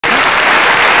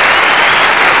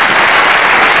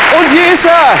Und hier ist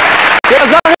er, der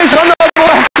Sachrichter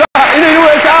in den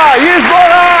USA. Hier ist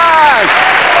Borat!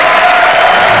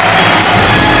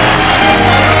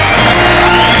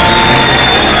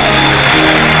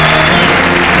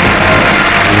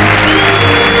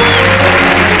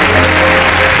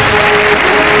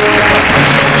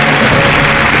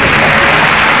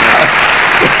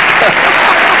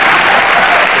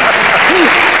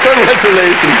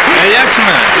 Congratulations.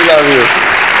 Jagshemash. Love you.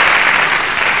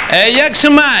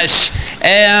 Jagshemash.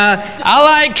 I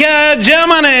like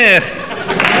Germany.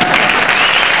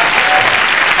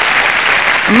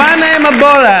 My name is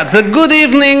Borat. Good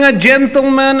evening,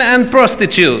 gentlemen and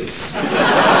prostitutes.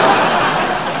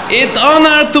 It's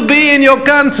honor to be in your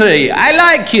country. I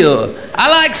like you. I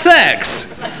like sex.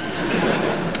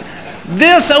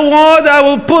 This award I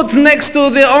will put next to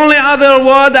the only other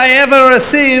award I ever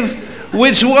received,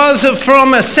 which was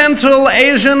from a Central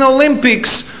Asian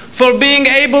Olympics for being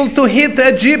able to hit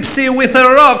a gypsy with a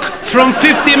rock from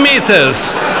 50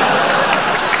 meters.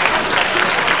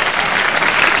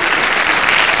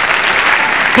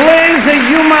 Please,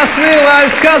 you must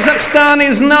realize Kazakhstan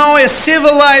is now a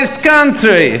civilized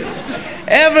country.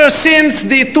 Ever since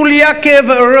the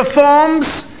Tulyakev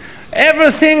reforms,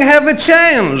 everything have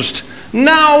changed.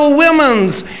 Now women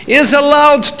is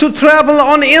allowed to travel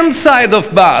on inside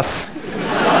of bus.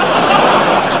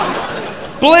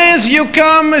 Please, you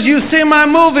come, you see my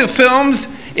movie films,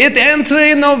 it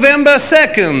entry November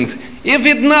 2nd. If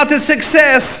it's not a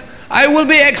success, I will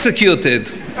be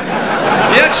executed.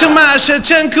 Jagshemash,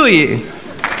 dziękuję.